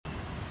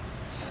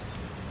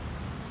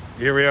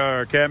Here we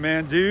are,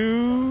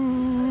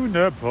 Kathmandu,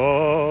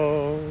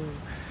 Nepal.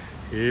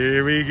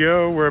 Here we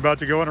go. We're about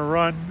to go on a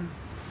run.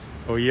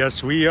 Oh,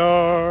 yes, we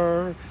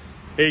are.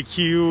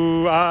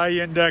 AQI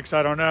index,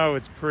 I don't know.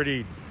 It's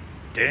pretty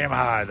damn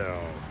high,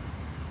 though.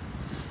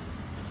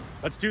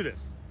 Let's do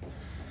this.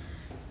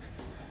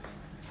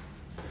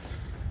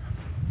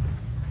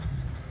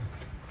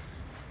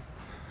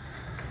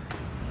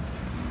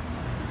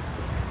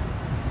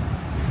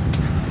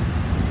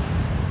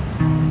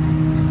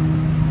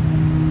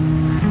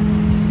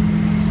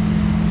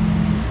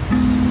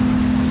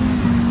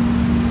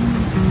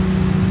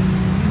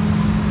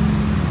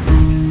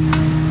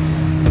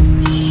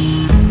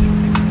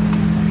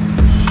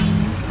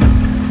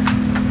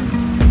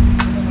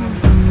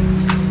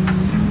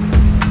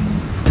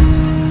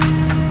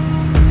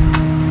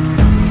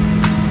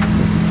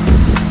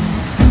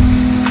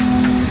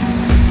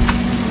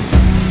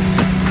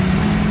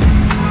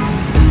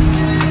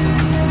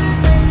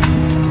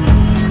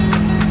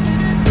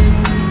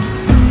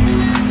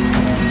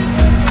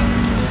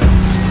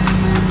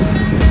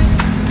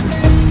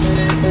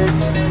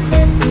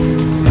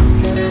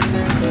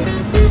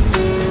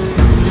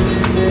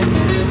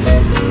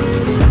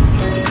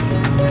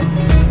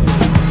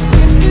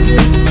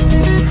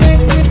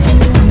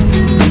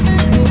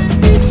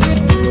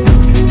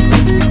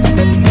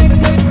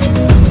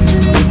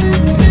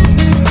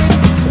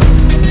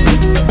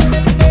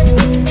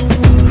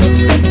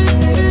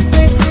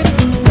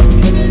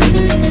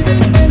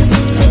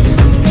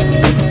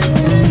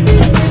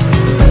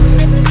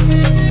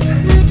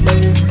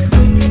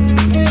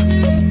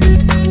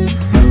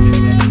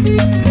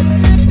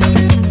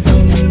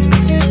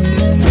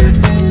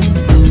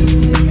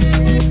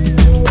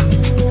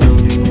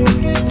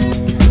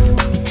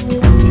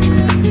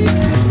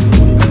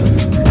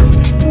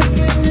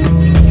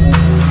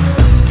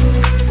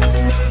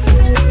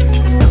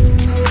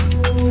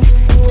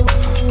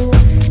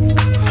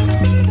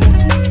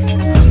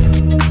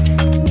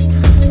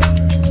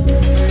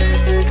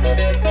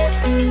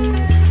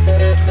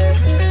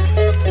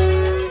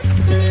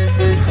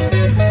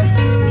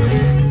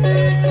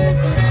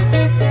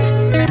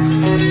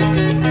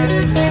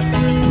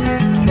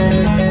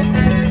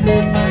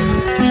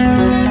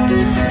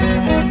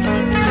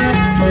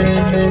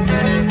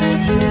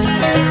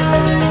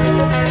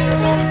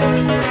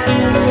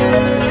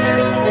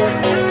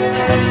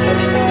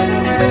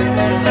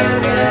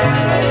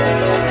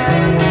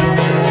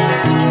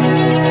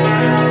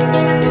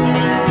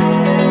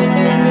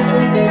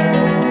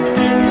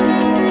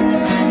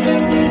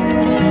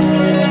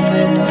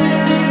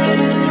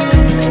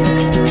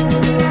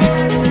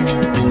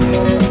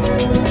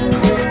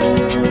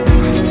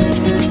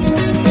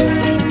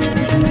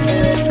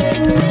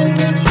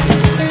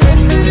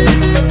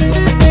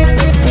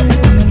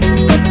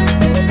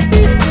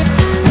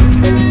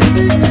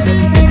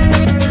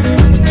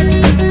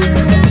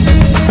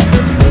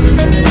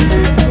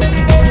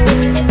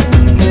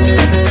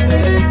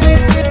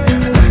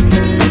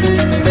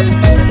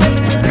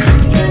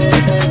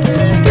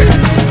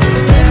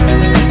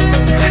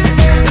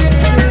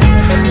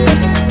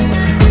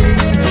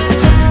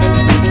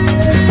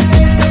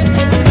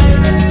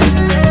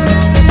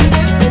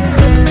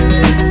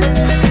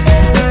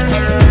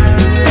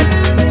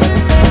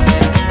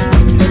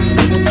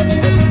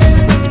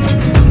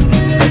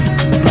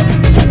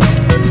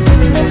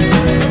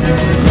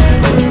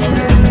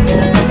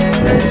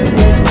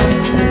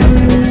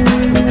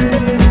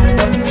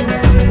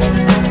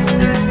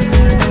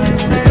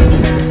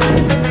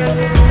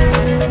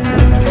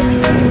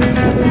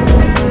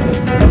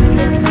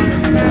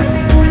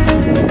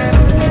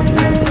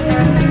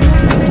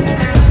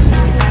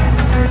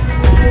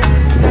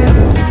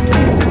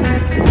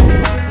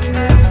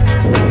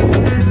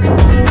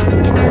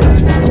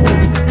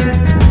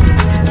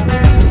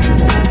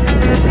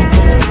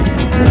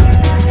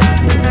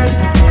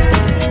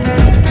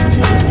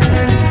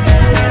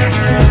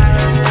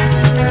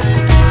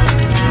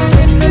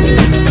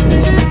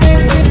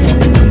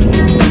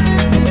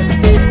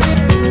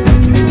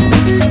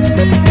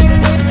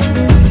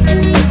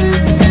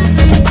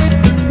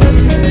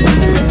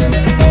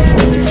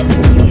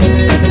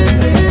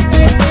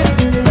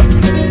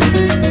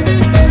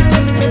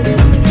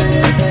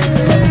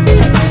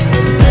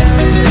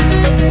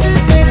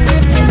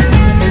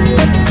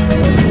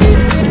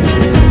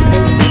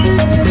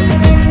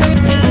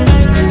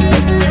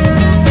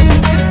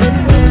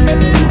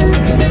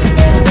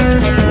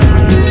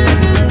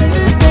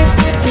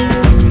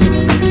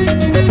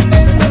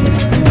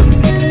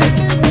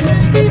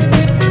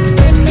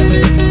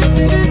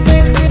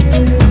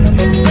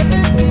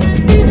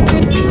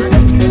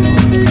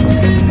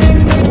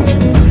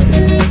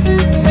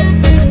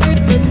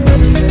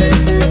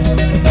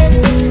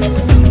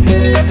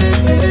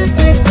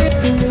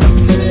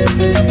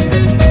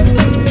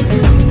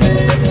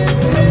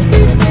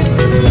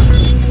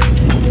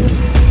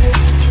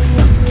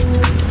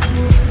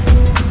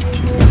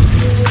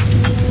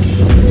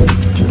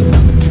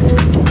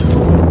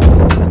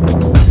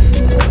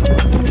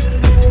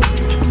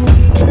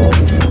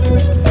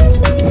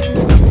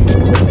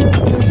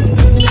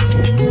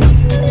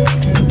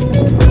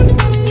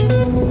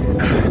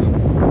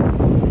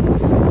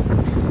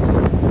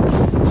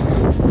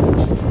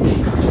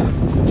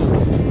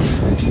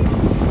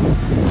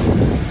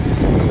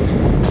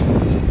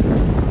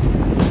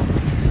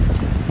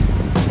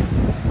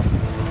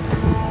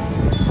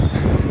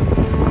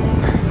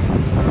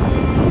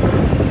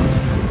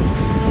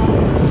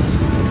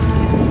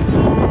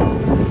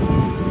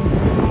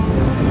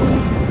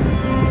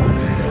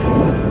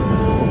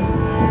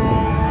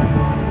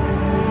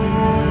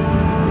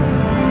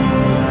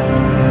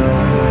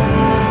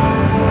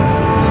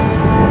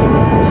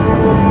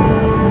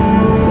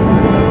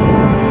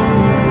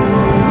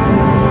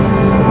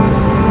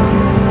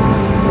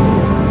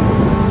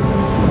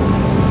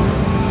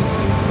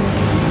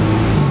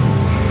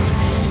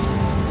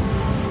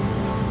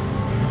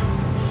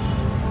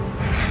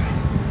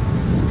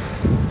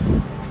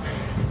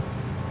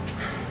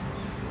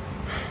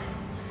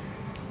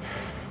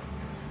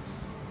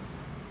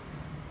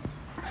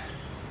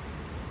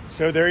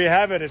 So there you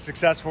have it, a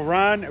successful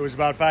run. It was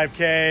about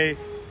 5K,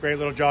 great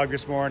little jog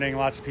this morning.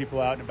 Lots of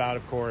people out and about,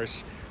 of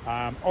course.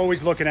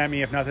 Always looking at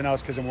me, if nothing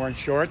else, because I'm wearing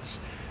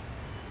shorts.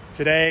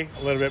 Today,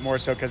 a little bit more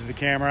so because of the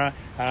camera.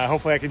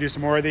 Hopefully I can do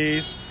some more of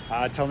these.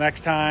 Until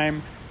next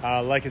time,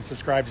 like and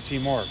subscribe to see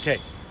more.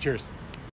 Okay, cheers.